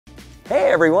Hey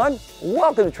everyone,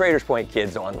 welcome to Traders Point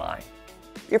Kids Online.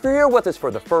 If you're here with us for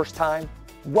the first time,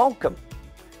 welcome.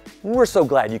 We're so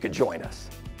glad you could join us.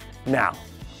 Now,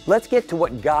 let's get to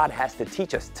what God has to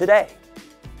teach us today.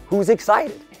 Who's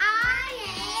excited?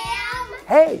 I am!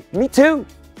 Hey, me too.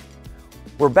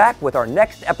 We're back with our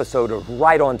next episode of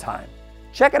Right on Time.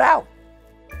 Check it out.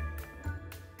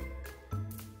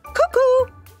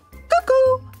 Cuckoo!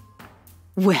 Cuckoo!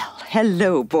 Well,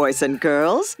 hello, boys and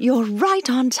girls. You're right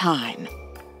on time.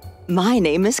 My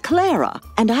name is Clara,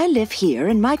 and I live here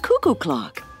in my cuckoo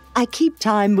clock. I keep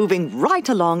time moving right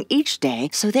along each day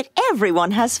so that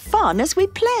everyone has fun as we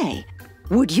play.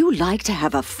 Would you like to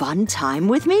have a fun time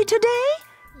with me today?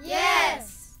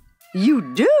 Yes!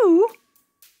 You do?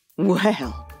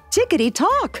 Well,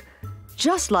 tickety-tock.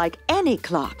 Just like any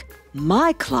clock,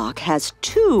 my clock has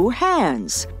two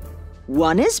hands.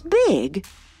 One is big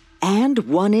and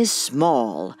one is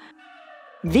small.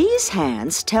 These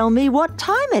hands tell me what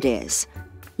time it is.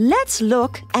 Let's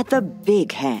look at the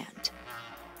big hand.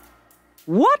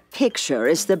 What picture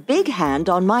is the big hand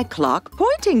on my clock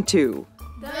pointing to?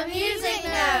 The music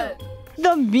note!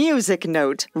 The music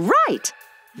note, right!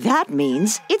 That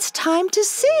means it's time to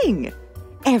sing.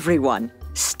 Everyone,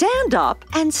 stand up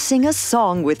and sing a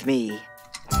song with me.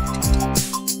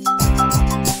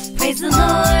 Praise the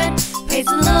Lord, praise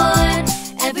the Lord.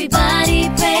 Everybody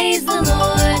praise the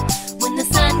Lord. When the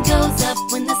sun goes up,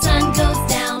 when the sun goes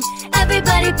down,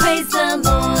 everybody praise the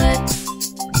Lord.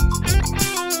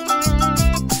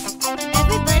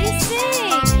 Everybody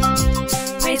sing.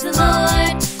 Praise the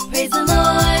Lord, praise the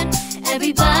Lord.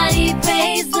 Everybody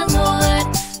praise the Lord.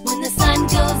 When the sun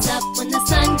goes up, when the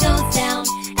sun goes down,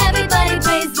 everybody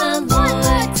praise the Lord.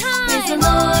 Praise the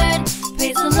Lord,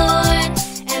 praise the Lord.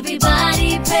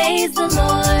 Everybody praise the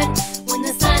Lord. When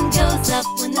the sun goes up,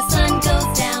 when the sun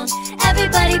goes down,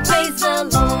 everybody praise the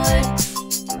Lord.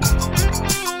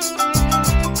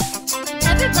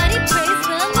 Everybody praise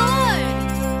the Lord.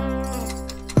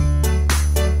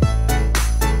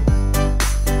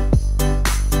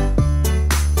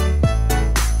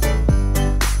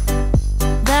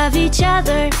 Love each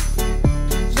other,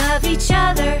 love each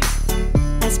other,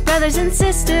 as brothers and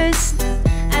sisters,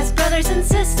 as brothers and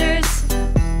sisters,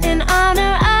 and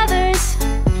honor others,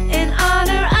 and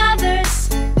honor others,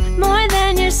 more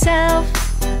than yourself,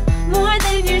 more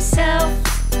than yourself.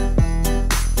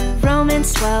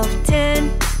 Romans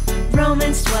 12:10,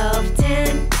 Romans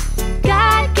 12:10.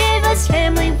 God gave us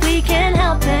family we can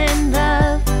help and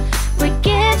love. We're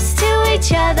gifts to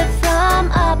each other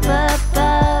from up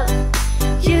above.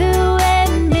 You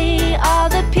and me, all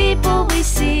the people we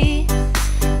see,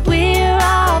 we're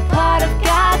all part of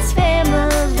God's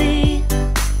family.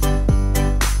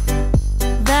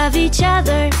 Love each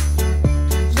other,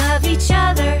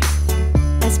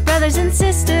 as brothers and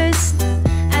sisters,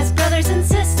 as brothers and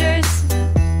sisters,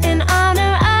 and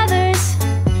honor others,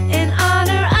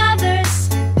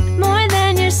 more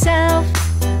than yourself,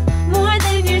 more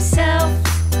than yourself.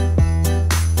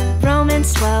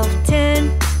 Romans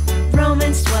 12:10,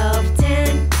 Romans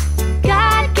 12:10.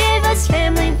 God gave us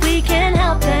family we can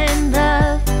help and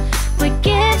love. We're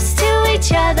gifts to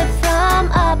each other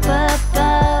from up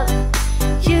above.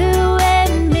 You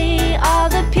and me, all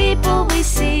the people we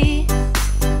see,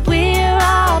 we're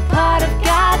all part of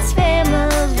God's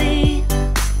family.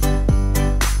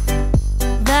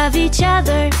 Love each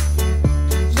other,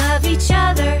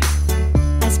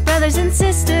 as brothers and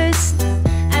sisters,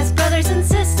 as brothers and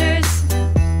sisters,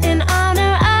 and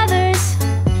honor others,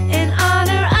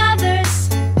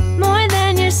 more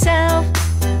than yourself,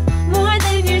 more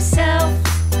than yourself.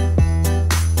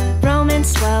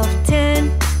 Romans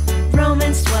 12:10,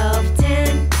 Romans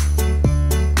 12:10.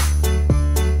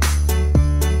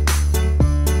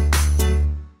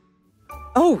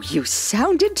 Oh, you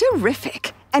sounded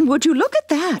terrific. And would you look at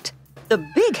that? The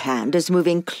big hand is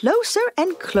moving closer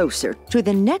and closer to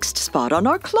the next spot on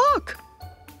our clock.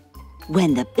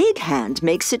 When the big hand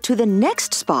makes it to the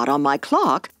next spot on my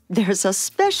clock, there's a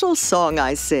special song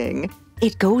I sing.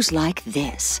 It goes like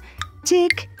this.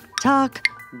 Tick, tock,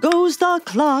 goes the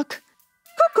clock.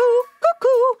 Cuckoo,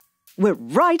 cuckoo. We're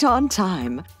right on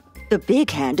time. The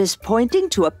big hand is pointing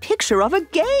to a picture of a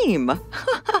game.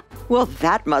 Well,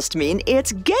 that must mean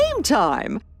it's game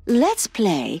time. Let's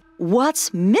play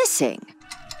What's Missing?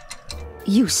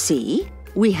 You see,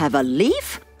 we have a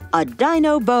leaf, a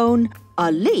dino bone,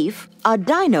 a leaf, a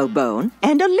dino bone,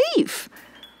 and a leaf.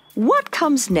 What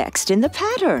comes next in the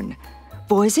pattern?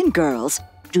 Boys and girls,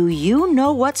 do you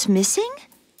know what's missing?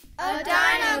 A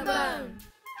dino bone!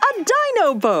 A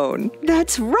dino bone!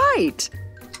 That's right!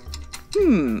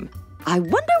 I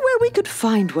wonder where we could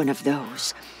find one of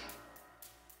those.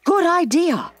 Good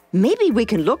idea! Maybe we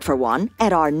can look for one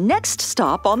at our next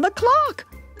stop on the clock.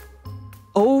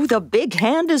 Oh, the big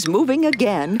hand is moving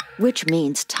again, which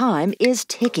means time is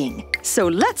ticking. So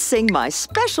let's sing my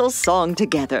special song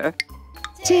together.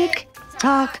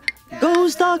 Tick-tock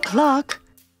goes the clock.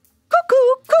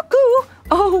 Cuckoo, cuckoo!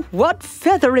 Oh, what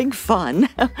feathering fun!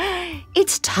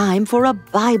 It's time for a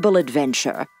Bible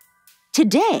adventure.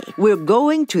 Today, we're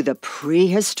going to the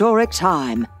prehistoric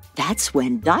time. That's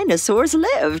when dinosaurs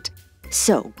lived.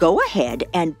 So go ahead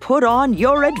and put on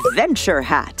your adventure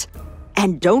hat.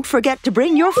 And don't forget to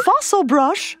bring your fossil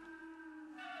brush.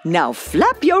 Now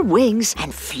flap your wings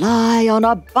and fly on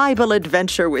a Bible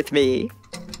adventure with me.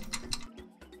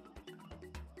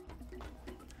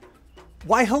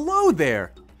 Why, hello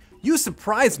there! You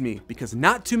surprised me because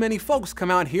not too many folks come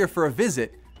out here for a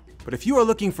visit. But if you are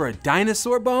looking for a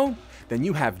dinosaur bone, then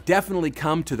you have definitely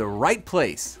come to the right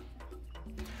place.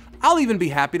 I'll even be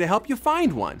happy to help you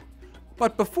find one.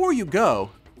 But before you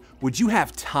go, would you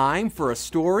have time for a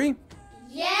story?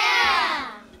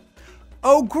 Yeah!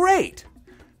 Oh, great!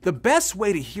 The best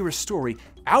way to hear a story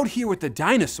out here with the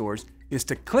dinosaurs is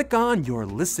to click on your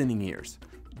listening ears.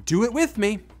 Do it with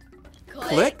me.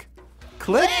 Click.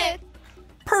 Click.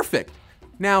 Perfect.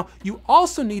 Now, you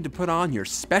also need to put on your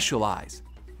special eyes.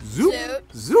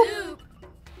 Zoop, zoop.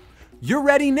 You're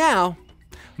ready now.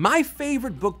 My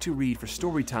favorite book to read for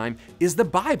story time is the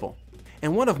Bible.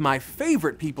 And one of my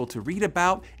favorite people to read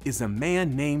about is a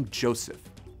man named Joseph.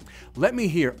 Let me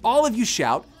hear all of you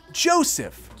shout,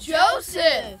 Joseph.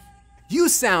 Joseph! You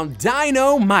sound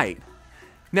dynamite.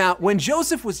 Now, when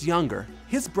Joseph was younger,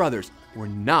 his brothers were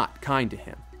not kind to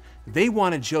him. They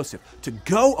wanted Joseph to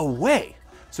go away,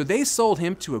 so they sold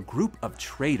him to a group of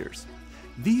traders.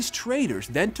 These traders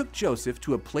then took Joseph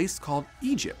to a place called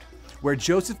Egypt, where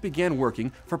Joseph began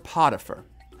working for Potiphar.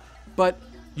 But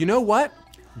you know what?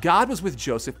 God was with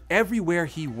Joseph everywhere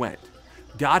he went.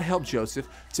 God helped Joseph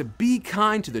to be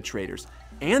kind to the traders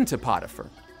and to Potiphar.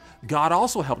 God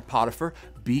also helped Potiphar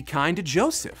be kind to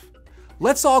Joseph.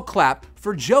 Let's all clap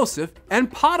for Joseph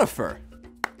and Potiphar.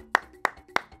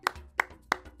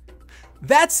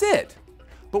 That's it.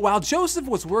 But while Joseph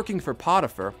was working for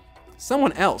Potiphar,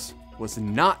 someone else was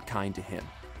not kind to him.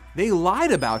 They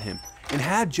lied about him and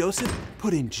had Joseph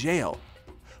put in jail.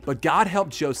 But God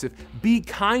helped Joseph be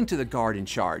kind to the guard in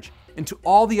charge and to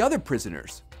all the other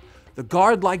prisoners. The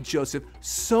guard liked Joseph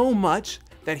so much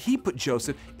that he put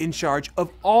Joseph in charge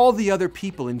of all the other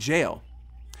people in jail.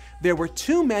 There were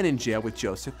 2 men in jail with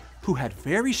Joseph who had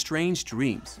very strange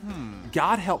dreams.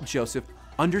 God helped Joseph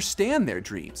understand their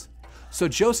dreams. So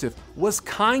Joseph was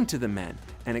kind to the men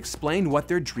and explained what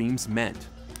their dreams meant.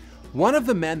 One of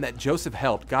the men that Joseph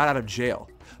helped got out of jail,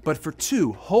 but for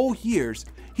 2 whole years,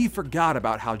 he forgot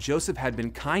about how Joseph had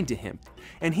been kind to him,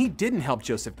 and he didn't help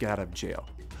Joseph get out of jail.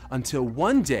 Until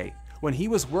one day, when he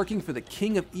was working for the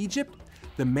king of Egypt,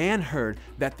 the man heard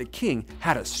that the king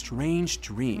had a strange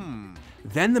dream.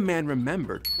 Then the man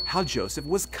remembered how Joseph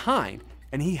was kind,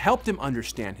 and he helped him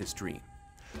understand his dream.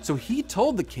 So he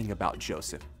told the king about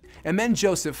Joseph, and then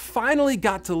Joseph finally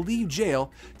got to leave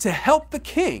jail to help the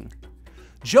king.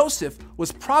 Joseph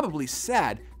was probably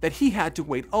sad that he had to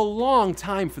wait a long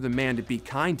time for the man to be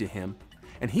kind to him,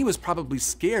 and he was probably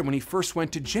scared when he first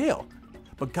went to jail.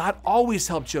 But God always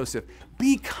helped Joseph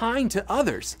be kind to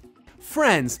others.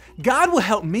 Friends, God will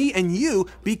help me and you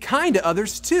be kind to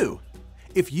others too.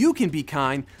 If you can be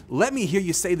kind, let me hear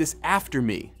you say this after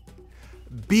me.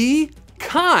 Be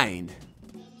kind.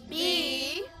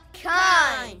 Be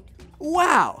kind.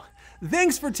 Wow!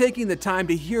 Thanks for taking the time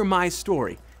to hear my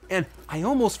story. And I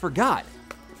almost forgot.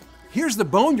 Here's the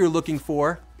bone you're looking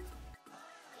for.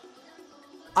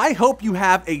 I hope you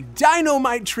have a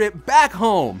dynamite trip back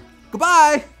home.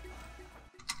 Goodbye!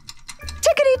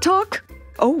 Tickety-tock!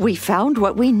 Oh, we found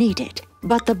what we needed.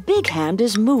 But the big hand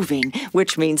is moving,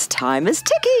 which means time is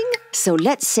ticking. So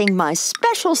let's sing my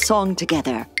special song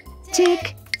together.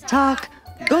 Tick-tock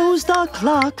goes the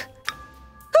clock.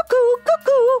 Cuckoo,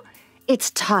 cuckoo!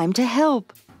 It's time to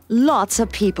help. Lots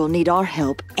of people need our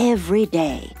help every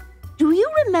day. Do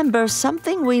you remember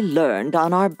something we learned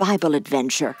on our Bible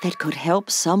adventure that could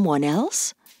help someone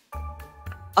else?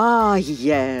 Ah,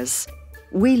 yes.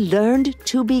 We learned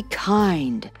to be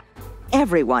kind.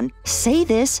 Everyone, say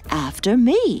this after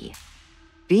me.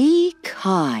 Be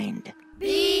kind.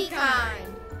 Be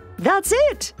kind. That's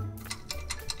it.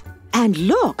 And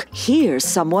look, here's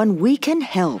someone we can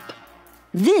help.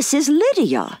 This is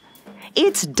Lydia.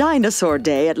 It's Dinosaur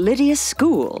Day at Lydia's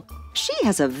school. She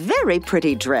has a very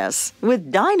pretty dress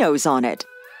with dinos on it.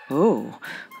 Oh,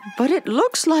 but it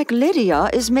looks like Lydia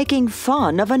is making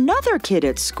fun of another kid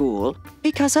at school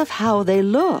because of how they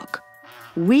look.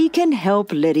 we can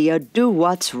help Lydia do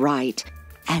what's right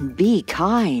and be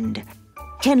kind.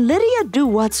 Can Lydia do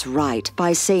what's right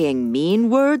by saying mean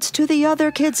words to the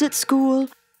other kids at school?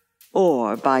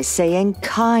 Or by saying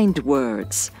kind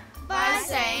words? By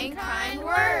saying kind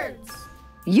words.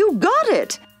 You got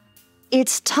it!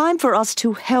 It's time for us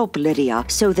to help Lydia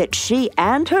so that she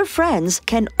and her friends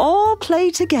can all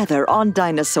play together on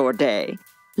Dinosaur Day.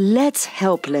 Let's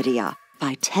help Lydia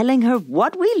by telling her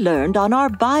what we learned on our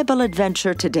Bible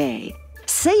adventure today.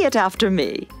 Say it after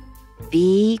me.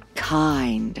 Be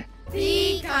kind.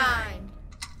 Be kind.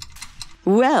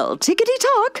 Well,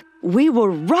 tickety-tock, we were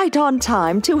right on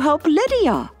time to help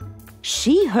Lydia.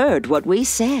 She heard what we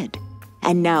said,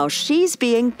 and now she's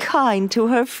being kind to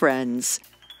her friends.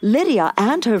 Lydia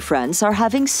and her friends are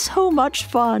having so much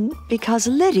fun because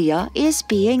Lydia is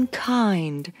being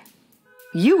kind.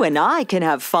 You and I can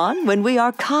have fun when we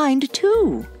are kind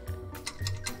too.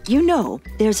 You know,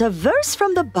 there's a verse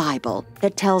from the Bible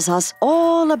that tells us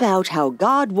all about how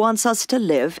God wants us to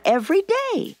live every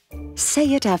day.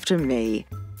 Say it after me.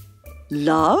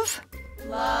 Love.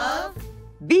 Love.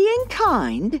 Being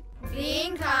kind.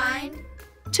 Being kind.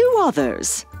 To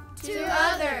others. To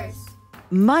others.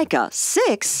 Micah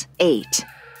 6:8.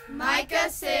 Micah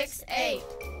 6:8.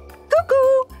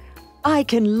 Cuckoo! I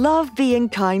can love being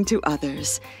kind to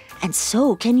others, and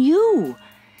so can you.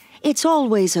 It's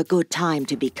always a good time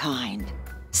to be kind.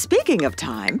 Speaking of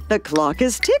time, the clock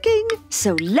is ticking,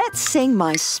 so let's sing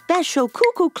my special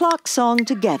cuckoo clock song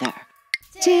together.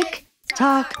 Tick,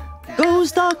 tock,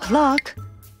 goes the clock.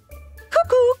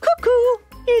 Cuckoo, cuckoo,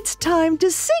 it's time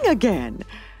to sing again.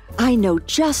 I know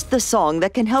just the song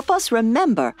that can help us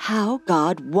remember how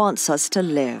God wants us to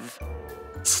live.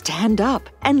 Stand up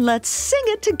and let's sing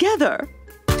it together.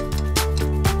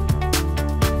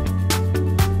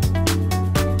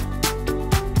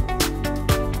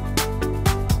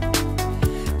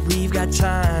 We've got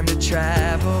time to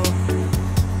travel.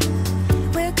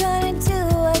 We're gonna do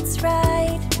what's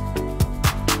right.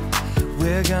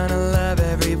 We're gonna love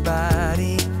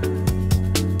everybody.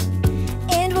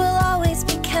 And we'll always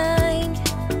be kind.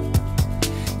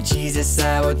 Jesus,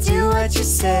 I will do what you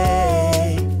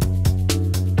say.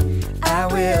 I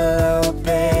will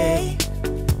obey.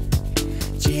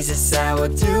 Jesus, I will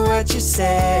do what you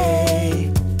say.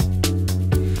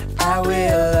 I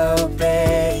will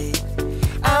obey.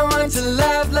 I want to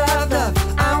love, love, love.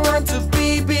 I want to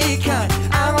be kind.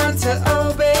 I want to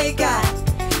obey God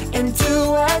and do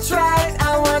what's right.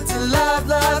 I want to love,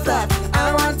 love, love.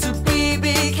 I want to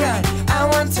be kind. I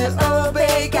want to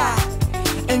obey God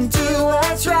and do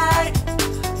what's right.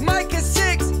 Micah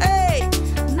 6:8.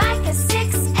 Micah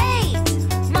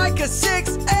 6:8. Micah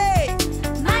 6:8.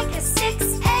 Micah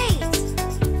 6:8.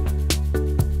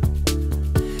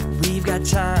 We've got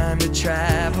time to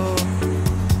travel.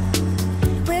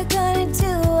 We're gonna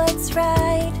do what's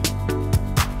right.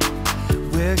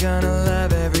 We're gonna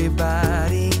love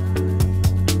everybody.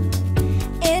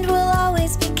 And we'll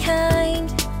always be kind.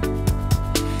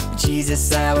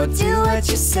 Jesus, I will do what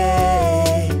you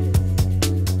say.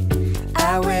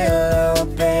 I will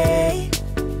obey.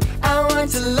 I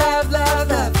want to love, love,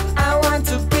 love. I want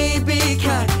to be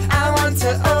kind. I want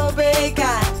to obey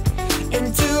God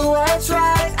and do what's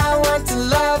right. I want to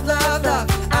love, love, love.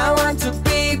 I want to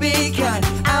be kind.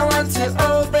 I want to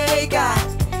obey God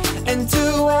and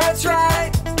do what's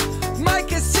right.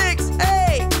 Micah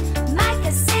 6:8.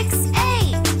 Micah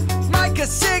 6:8. Micah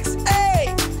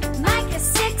 6:8. Micah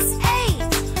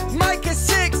 6:8. Micah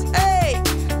 6:8.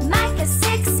 Micah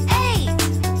 6:8.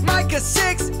 Micah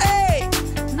 6:8.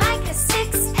 Micah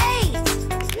 6:8.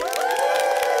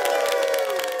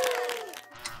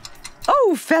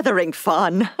 Oh, feathering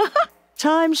fun.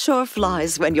 Time sure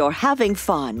flies when you're having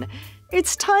fun.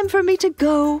 It's time for me to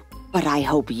go, but I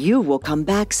hope you will come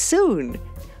back soon.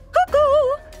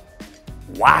 Cuckoo!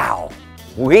 Wow,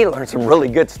 we learned some really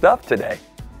good stuff today.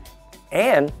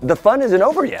 And the fun isn't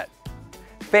over yet.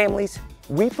 Families,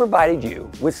 we provided you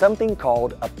with something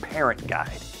called a parent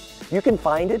guide. You can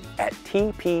find it at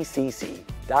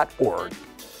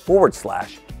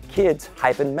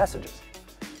tpcc.org/kids-messages.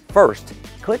 First,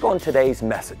 click on today's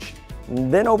message.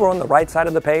 Then over on the right side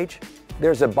of the page,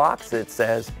 there's a box that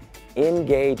says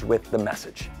Engage with the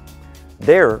Message.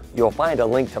 There, you'll find a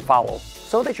link to follow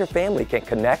so that your family can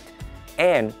connect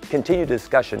and continue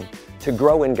discussion to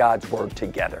grow in God's Word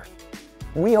together.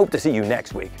 We hope to see you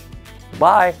next week.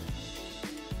 Bye.